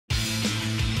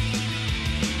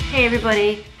Hey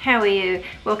everybody, how are you?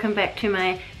 Welcome back to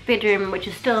my bedroom, which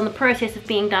is still in the process of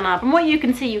being done up. From what you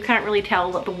can see, you can't really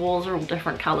tell that the walls are all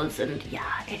different colours, and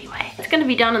yeah, anyway. It's going to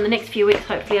be done in the next few weeks,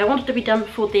 hopefully. I want it to be done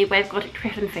before the Wave Gothic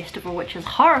Treffin Festival, which is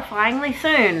horrifyingly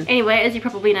soon. Anyway, as you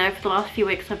probably know, for the last few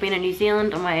weeks I've been in New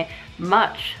Zealand on my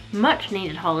much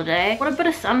needed holiday. What a bit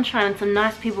of sunshine and some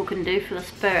nice people can do for the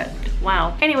spirit.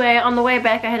 Wow. Anyway, on the way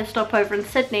back I had a stopover in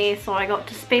Sydney, so I got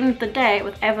to spend the day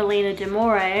with Evelina de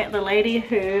More, the lady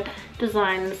who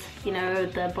designs, you know,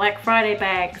 the Black Friday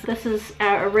bags. This is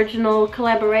our original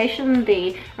collaboration,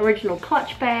 the original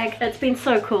clutch bag. It's been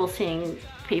so cool seeing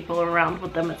people around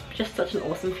with them. It's just such an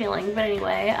awesome feeling. But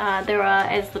anyway, there are,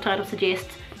 as the title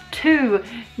suggests, 2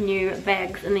 new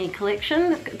bags in the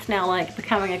collection. It's now like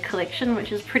becoming a collection,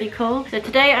 which is pretty cool. So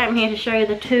today I'm here to show you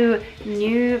the 2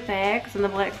 new bags in the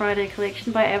Black Friday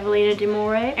collection by Evelina de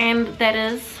More, and that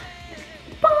is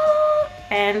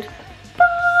and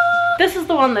this is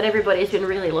the one that everybody's been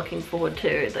really looking forward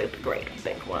to, the great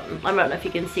big one. I don't know if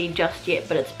you can see just yet,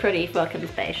 but it's pretty fucking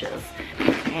spacious.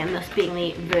 And this being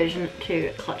the version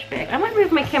 2 clutch bag. I might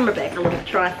move my camera back a little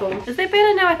trifle. Is that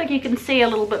better now? I think you can see a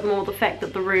little bit more the fact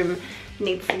that the room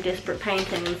needs some desperate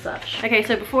painting and such. Okay,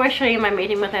 so before I show you my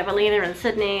meeting with Evelina in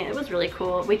Sydney, it was really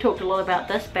cool. We talked a lot about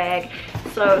this bag.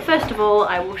 So first of all,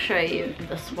 I will show you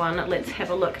this one. Let's have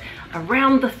a look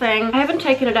around the thing. I haven't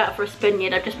taken it out for a spin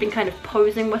yet. I've just been kind of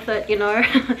posing with it, you know,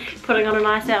 putting on a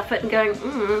nice outfit and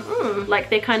going, like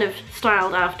they're kind of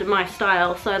styled after my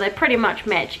style. So they pretty much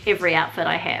match every outfit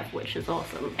I have, which is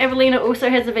awesome. Evelina also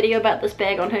has a video about this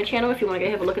bag on her channel if you want to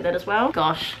go have a look at that as well.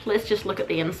 Gosh, let's just look at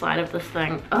the inside of this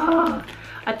thing. Oh,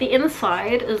 at the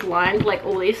inside is lined, like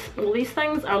all these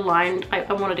things are lined.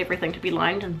 I wanted everything to be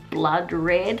lined in blood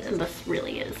red, and this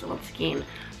really is, once again,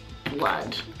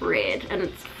 blood red, and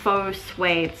it's faux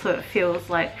suede, so it feels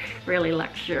like really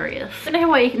luxurious. I don't know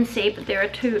how well you can see, but there are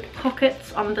 2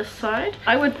 pockets on this side.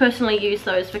 I would personally use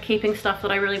those for keeping stuff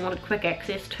that I really wanted quick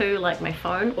access to, like my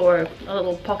phone or a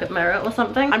little pocket mirror or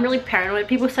something. I'm really paranoid.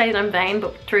 People say that I'm vain,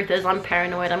 but the truth is I'm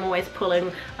paranoid. I'm always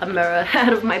pulling a mirror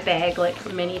out of my bag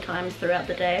like many times throughout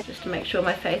the day just to make sure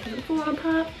my face isn't falling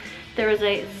apart. There is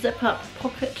a zip up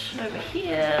pocket over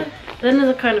here. Then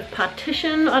there's a kind of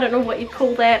partition. I don't know what you'd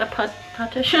call that, a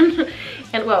partition.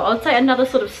 And well, I'd say another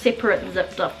sort of separate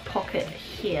zipped up pocket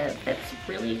here. That's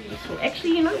really useful.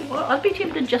 Actually, you know what? I'd be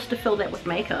tempted just to fill that with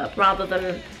makeup rather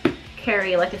than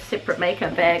carry like a separate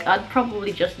makeup bag. I'd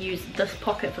probably just use this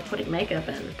pocket for putting makeup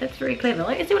in. That's very clever.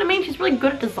 Like, you see what I mean? She's really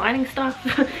good at designing stuff.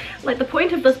 Like, the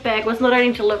point of this bag was not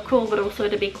only to look cool, but also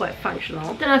to be quite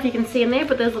functional. Don't know if you can see in there,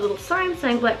 but there's a little sign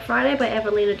saying Black Friday by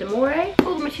Evelina de More.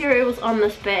 All the materials on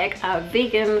this bag are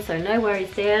vegan, so no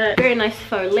worries there. Very nice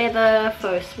faux leather,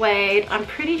 faux suede. I'm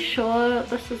pretty sure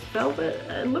this is velvet.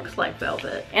 It looks like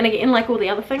velvet. And again, like all the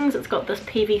other things, it's got this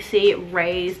PVC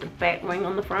raised bat wing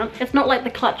on the front. It's not like the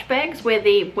clutch bags where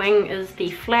the wing is the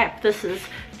flap. This is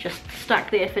just stuck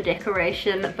there for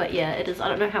decoration, but yeah, it is, I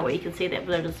don't know how well you can see that,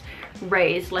 but it is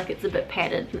raised, like it's a bit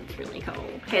padded, and it's really cool.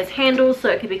 It has handles, so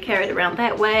it can be carried around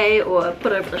that way or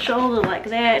put over the shoulder like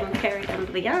that and carried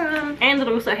under the arm. And it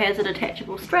also has a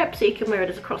detachable strap, so you can wear it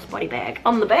as a crossbody bag.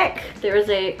 On the back there is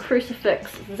a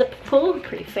crucifix zip pull,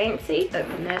 pretty fancy.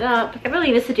 Open that up. I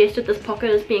really suggested this pocket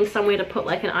as being somewhere to put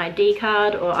like an ID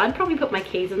card, or I'd probably put my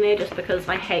keys in there just because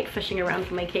I hate fishing around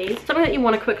for my keys. Something that you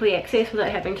want to quickly access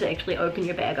without having to actually open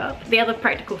your bag up. The other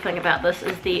practical thing about this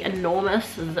is the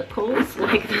enormous zip pulls,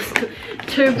 like this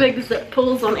 2 big zip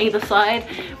pulls on either side,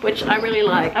 which I really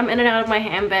like. I'm in and out of my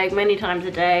handbag many times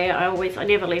a day. I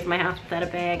never leave my house without a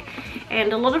bag,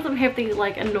 and a lot of them have these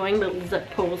like annoying little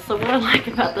zip pulls. So what I like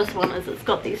about this one is it's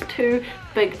got these 2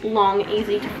 big, long,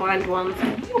 easy to find ones,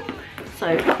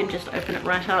 so you can just open it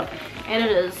right up, and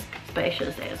it is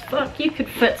spacious as fuck. You could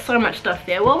fit so much stuff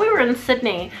there. While we were in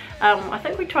Sydney, I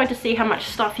think we tried to see how much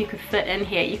stuff you could fit in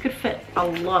here. You could fit a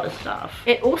lot of stuff.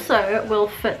 It also will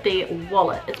fit the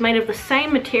wallet. It's made of the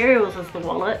same materials as the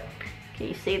wallet. Can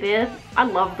you see there? I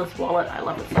love this wallet. I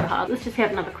love it so hard. Let's just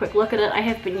have another quick look at it. I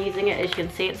have been using it. As you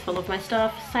can see, it's full of my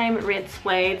stuff. Same red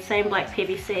suede, same black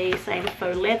PVC, same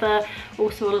faux leather,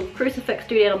 also a little crucifix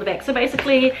doodad on the back. So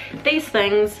basically these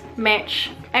things match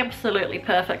absolutely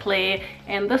perfectly,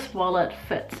 and this wallet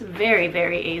fits very,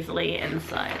 very easily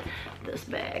inside this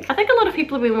bag. I think a lot of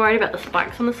people have been worried about the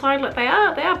spikes on the side. Like, they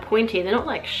are pointy, they're not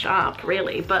like sharp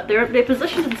really, but they're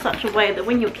positioned in such a way that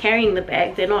when you're carrying the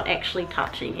bag, they're not actually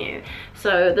touching you.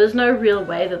 So there's no real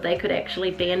way that they could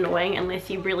actually be annoying unless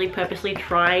you really purposely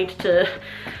tried to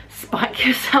spike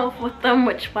yourself with them,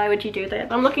 which why would you do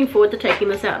that? I'm looking forward to taking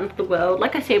this out into the world.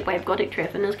 Like I said, Wave Gothic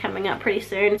Treffin is coming up pretty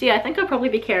soon. So yeah, I think I'll probably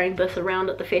be carrying this around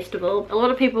at the festival. A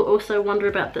lot of people also wonder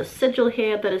about this sigil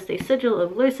here. That is the sigil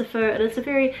of Lucifer. It is a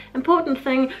very important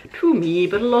thing to me,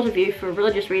 but a lot of you, for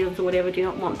religious reasons or whatever, do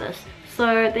not want this.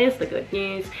 So there's the good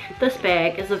news. This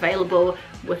bag is available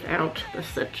without the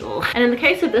sigil. And in the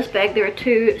case of this bag, there are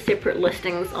 2 separate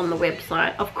listings on the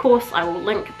website. Of course, I will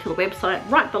link to the website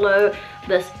right below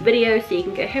this video so you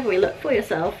can go have a wee look for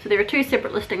yourself. So there are 2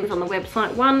 separate listings on the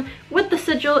website, one with the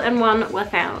sigil and one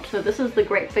without. So this is the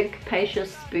great big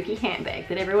capacious spooky handbag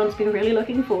that everyone's been really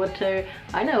looking forward to.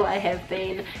 I know I have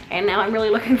been, and now I'm really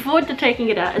looking forward to taking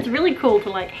it out. It's really cool to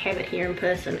like have it here in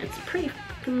person. It's pretty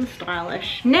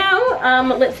stylish. Now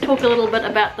let's talk a little bit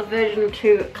about the version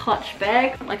 2 clutch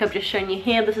bag. Like I've just shown you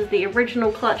here, this is the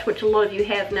original clutch, which a lot of you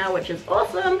have now, which is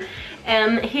awesome.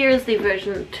 And here's the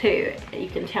version 2. You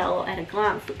can tell at a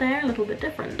glance that they're a little bit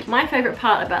different. My favorite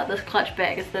part about this clutch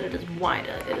bag is that it is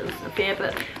wider. It is a fair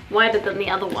bit wider than the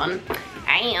other one.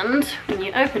 And when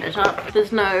you open it up,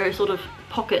 there's no sort of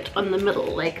pocket on the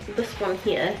middle like this one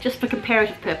here. Just for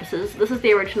comparative purposes, this is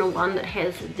the original one that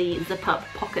has the zip up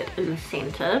pocket in the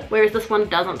center, whereas this one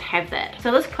doesn't have that.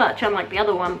 So this clutch, unlike the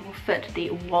other one, will fit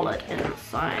the wallet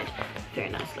inside very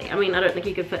nicely. I mean, I don't think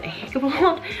you could fit a heck of a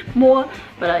lot more,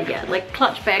 but yeah, like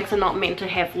clutch bags are not meant to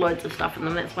have loads of stuff in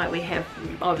them. That's why we have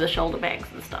over the shoulder bags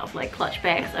and stuff. Like clutch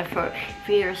bags are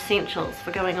for your essentials,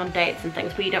 for going on dates and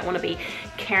things where you don't want to be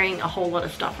carrying a whole lot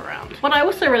of stuff around. What I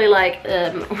also really like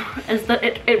is that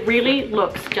it really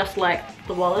looks just like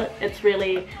the wallet. It's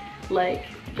really like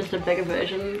just a bigger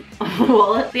version of the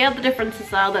wallet. The other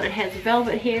differences are that it has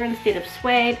velvet here instead of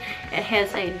suede. It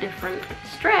has a different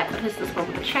strap. It has this one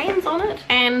with chains on it.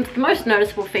 And the most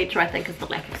noticeable feature, I think, is the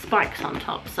lack of spikes on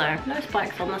top. So no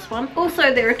spikes on this one.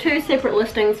 Also, there are 2 separate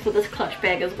listings for this clutch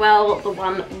bag as well. The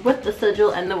one with the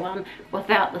sigil and the one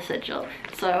without the sigil.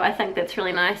 So I think that's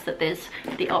really nice that there's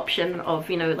the option of,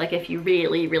 you know, like if you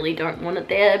really don't want it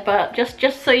there, but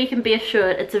just so you can be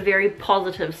assured it's a very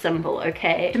positive symbol,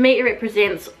 okay? To me, it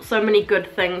represents so many good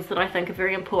things that I think are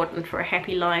very important for a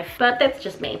happy life, but that's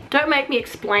just me. Don't make me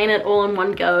explain it all in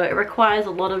one go. It requires a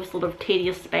lot of sort of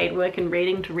tedious spade work and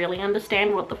reading to really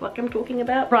understand what the fuck I'm talking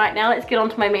about. Right, now let's get on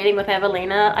to my meeting with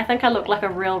Evelina. I think I looked like a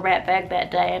real rat bag that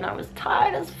day and I was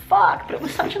tired as fuck, but it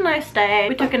was such a nice day.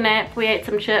 We took a nap, we ate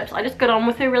some chips. I just got on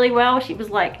with her really well. She was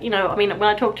like, you know, I mean, when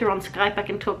I talk to her on Skype, I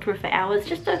can talk to her for hours.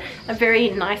 Just a very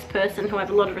nice person who I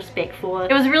have a lot of respect for.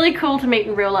 It was really cool to meet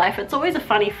in real life. It's always a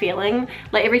funny feeling.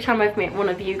 Like every time I've met one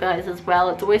of you guys as well,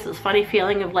 it's always this funny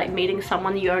feeling of like meeting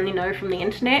someone you only know from the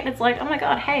internet. It's like, oh my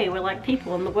god, hey, we're like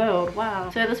people in the world, wow.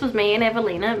 So this was me and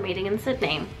Evelina meeting in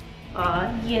Sydney.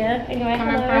 Yeah, anyway,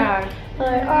 hello.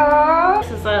 Hello.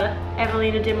 This is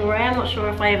Evelina de Moray. I'm not sure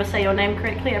if I ever say your name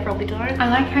correctly, I probably don't. I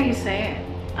like how you say it.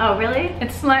 Oh, really?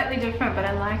 It's slightly different, but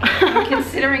I like it. I'm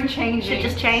considering changing. You should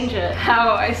just change it.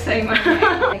 How I say my name.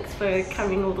 Thanks for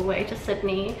coming all the way to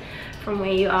Sydney from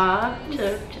where you are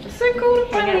to just so cool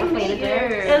to hang out with me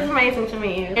today. It was amazing to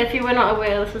meet you. If you were not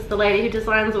aware, this is the lady who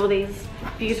designs all these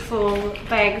beautiful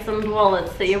bags and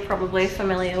wallets that you're probably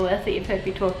familiar with, that you've heard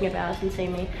me talking about and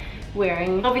seen me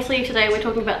wearing. Obviously today we're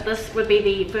talking about this would be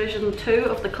the version 2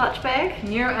 of the clutch bag.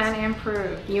 New and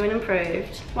improved. New and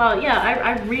improved. Well, yeah,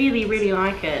 I really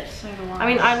like it. So do I. I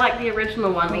mean, I like the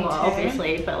original one a lot,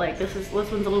 obviously, but like this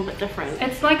one's a little bit different.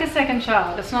 It's like a second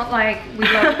child. It's not like we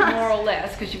love more or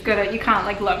less, because you can't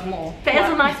like love more.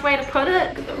 There's a nice way to put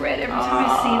it. Look at the red every time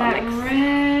I see that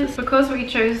red. Because we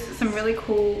chose some really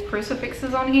cool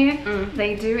crucifixes on here,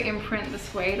 they do imprint the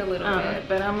suede a little bit,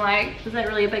 but I'm like, is that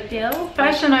really a big deal?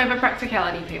 Fashion over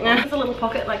practicality, people. Yeah, there's a little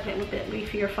pocket like that would be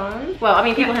for your phone. Well, I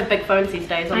mean, people have big phones these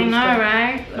days. I know,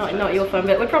 right? Not your phone,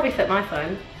 but it would probably fit my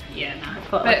phone. Yeah,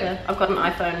 no. I've got an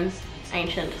iPhone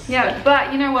ancient. Yeah,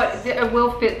 but you know what? It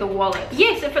will fit the wallet.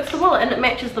 Yes, it fits the wallet and it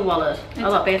matches the wallet a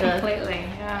lot better. Completely,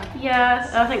 yeah.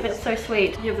 Yeah, I think that's so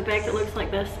sweet. You have the bag that looks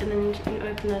like this, and then you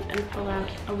open it and pull out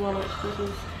a wallet that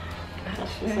is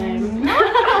just the same.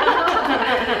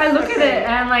 I look at it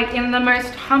and I'm like, in the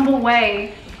most humble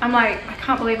way, I'm like, I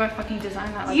can't believe I fucking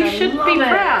designed that. Like, you should be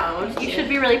proud. You should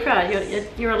be really proud.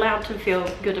 You're allowed to feel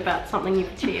good about something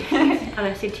you've achieved. And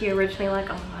I said to you originally,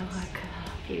 like, oh, I like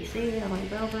PVC, I like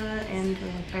velvet, and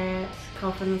bats,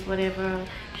 coffins, whatever.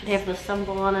 Should have this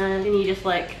symbol on it. And you just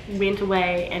like went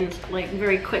away and like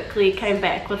very quickly came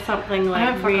back with something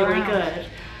like really good.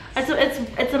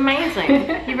 It's amazing.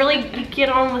 You get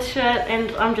on with shit,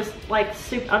 and I'm just like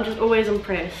I'm just always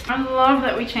impressed. I love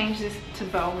that we changed this to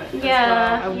velvet.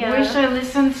 Yeah, as well. I wish I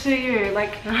listened to you.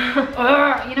 Like, you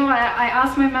know what? I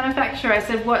asked my manufacturer. I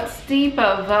said, "What's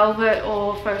deeper, velvet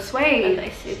or faux suede?" And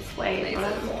they said suede. They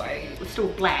said suede. It's still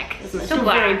black, isn't it? Still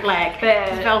very black.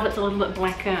 But Velvet's a little bit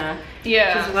blacker.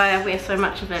 Yeah. Which is why I wear so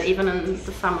much of it, even in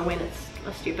the summer when it's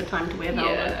a stupid time to wear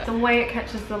velvet. Yeah. The way it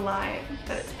catches the light,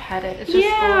 that it's padded, it's just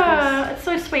gorgeous. It's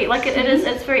so sweet. Like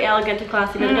it's very elegant and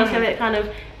classy, but it does have that kind of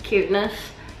cuteness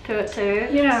to it too.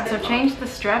 Yeah. So I've changed the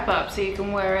strap up so you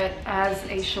can wear it as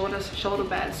a shorter shoulder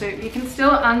bag. So you can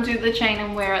still undo the chain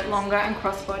and wear it longer and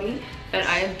crossbody. But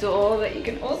I adore that you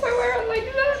can also wear it like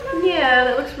that. Yeah,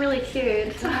 that looks really cute.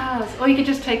 It does. Or you could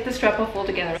just take the strap off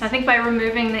altogether. I think by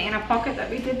removing the inner pocket that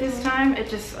we did this time, it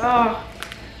just,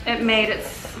 it made it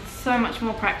so much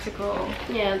more practical.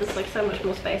 Yeah, there's like so much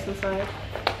more space inside.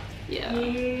 Yeah.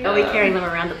 Are we carrying them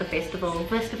around at the festival?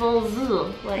 Festivals,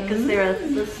 like, because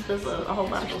there's a whole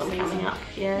bunch of them coming up.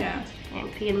 Yeah.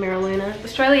 Amphi and Miraluna.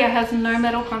 Australia has no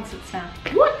metal concerts now.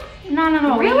 What?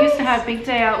 No. Really? We used to have Big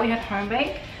Day Out, we had Home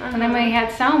Bake, and then we had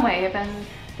Soundwave, and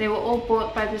they were all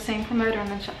bought by the same promoter and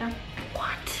then shut down.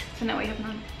 What? So now we have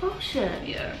none. Bullshit.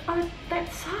 Yeah. Oh,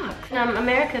 that sucks.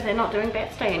 America, they're not doing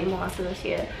Bats Day anymore after this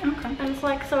year. Okay. And it's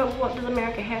like, so what does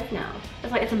America have now?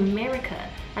 It's like, it's America,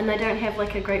 and they don't have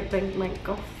like a great big like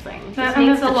goth thing. This And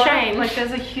needs there's a to lot change. like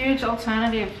there's a huge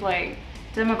alternative like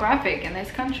demographic in this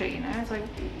country, you know? It's like,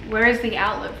 where is the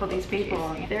outlet for these people?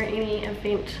 Are there any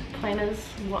event planners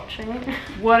watching?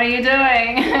 What are you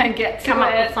doing? Get to Come it.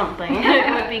 up with something.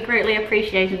 It would be greatly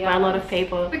appreciated by a lot of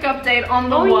people. Quick update on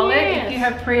the wallet. If you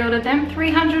have pre-ordered them,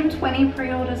 320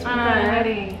 pre-orders we've got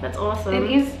already. That's awesome.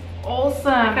 It is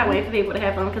awesome. I can't wait for people to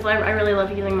have them because I really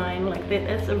love using mine. Like,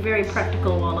 it's a very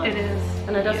practical wallet. It is.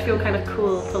 And it does feel kind of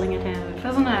cool pulling it out.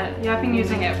 Doesn't it? Yeah, I've been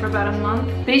using it for about a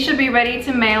month. These should be ready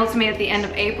to mail to me at the end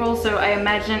of April, so I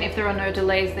imagine if there are no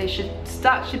delays, they should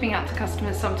start shipping out to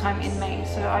customers sometime in May.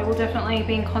 So I will definitely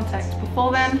be in contact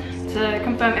before then to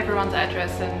confirm everyone's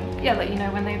address and let you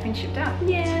know when they've been shipped out.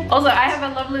 Yeah. Also, I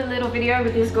have a lovely little video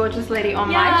with this gorgeous lady on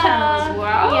my channel as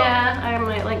well. Yeah, I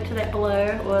might link to that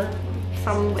below or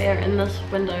somewhere in this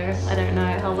window. I don't know.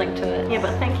 I'll link to it. Yeah,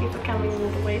 but thank you for coming all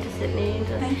the way to Sydney.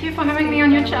 Thank you for having me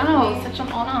on your channel. It's such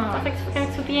an honor.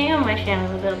 Thanks for being on my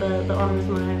channel. The honor is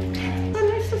mine. So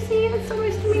nice to see you. It's so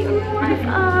nice to meet you.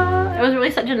 It was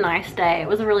really such a nice day. It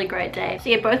was a really great day. So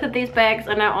yeah, both of these bags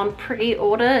are now on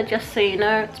pre-order. Just so you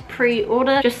know, it's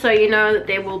pre-order. Just so you know that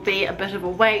there will be a bit of a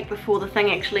wait before the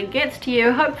thing actually gets to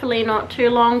you. Hopefully not too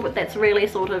long, but that's really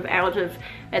sort of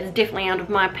it's definitely out of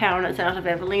my power, and it's out of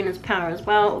Evelina's power as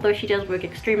well, although she does work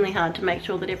extremely hard to make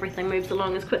sure that everything moves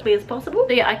along as quickly as possible.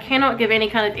 So yeah, I cannot give any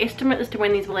kind of estimate as to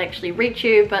when these will actually reach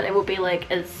you, but it will be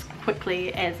like as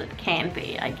quickly as it can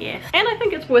be, I guess. And I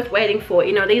think it's worth waiting for.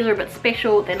 You know, these are a bit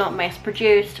special, they're not mass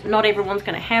produced, not everyone's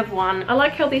gonna have one. I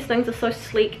like how these things are so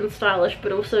sleek and stylish,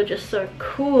 but also just so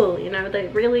cool, you know. They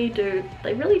really do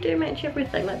match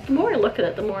everything. Like, the more I look at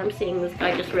it, the more I'm seeing this.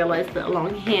 I just realized that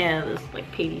along here there's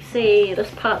like PVC, this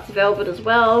part's velvet as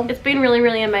well. It's been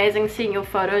really amazing seeing your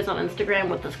photos on Instagram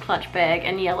with this clutch bag,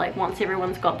 and yeah, like once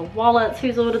everyone's got the wallets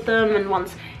who's ordered them, and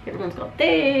once everyone's got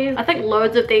these. I think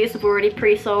loads of these have already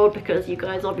pre-sold because you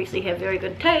guys obviously have very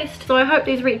good taste. So I hope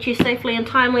these reach you safely and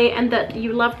timely, and that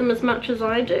you love them as much as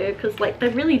I do, because like they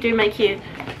really do make you,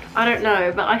 I don't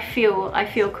know, but I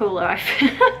feel cooler.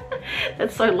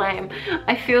 That's so lame.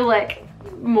 I feel like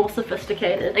more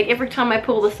sophisticated. Like every time I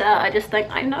pull this out, I just think,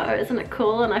 I know, isn't it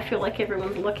cool? And I feel like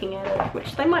everyone's looking at it,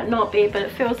 which they might not be, but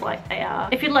it feels like they are.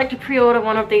 If you'd like to pre-order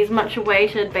one of these much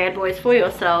awaited bad boys for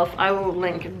yourself, I will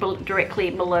link directly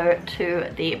below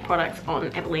to the products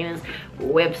on Evelina's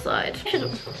website.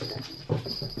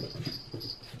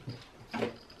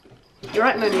 You're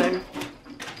right, Moon.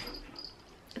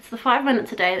 It's the 5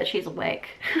 minutes a day that she's awake.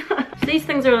 So these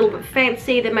things are a little bit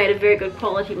fancy. They're made of very good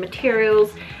quality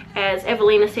materials. As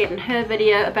Evelina said in her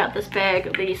video about this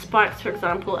bag, the spikes, for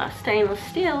example, are stainless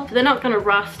steel. So they're not going to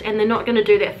rust, and they're not going to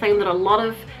do that thing that a lot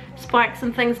of spikes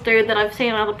and things do that I've seen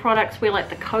in other products where like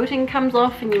the coating comes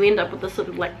off and you end up with this sort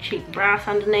of like cheap brass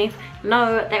underneath.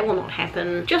 No, that will not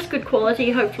happen. Just good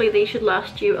quality. Hopefully these should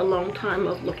last you a long time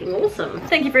of looking awesome.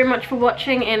 Thank you very much for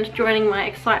watching and joining my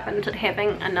excitement at having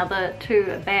another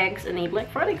 2 bags in the Black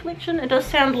Friday collection. It does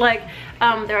sound like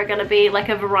there are going to be like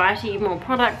a variety more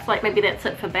products, like maybe that's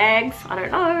it for bags, I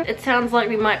don't know. It sounds like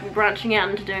we might be branching out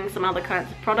into doing some other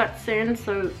kinds of products soon,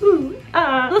 so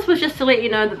this was just to let you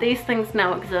know that these things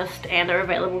now exist. unboxed and are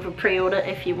available for pre-order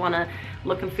if you want to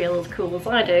look and feel as cool as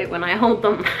I do when I hold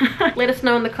them. Let us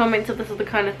know in the comments if this is the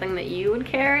kind of thing that you would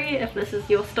carry, if this is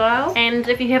your style. And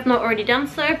if you have not already done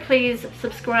so, please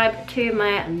subscribe to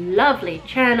my lovely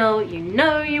channel. You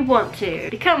know you want to.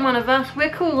 Become one of us. We're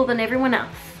cooler than everyone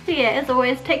else. So yeah, as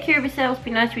always, take care of yourselves, be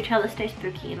nice to each other, stay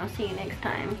spooky, and I'll see you next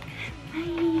time.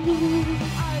 Bye!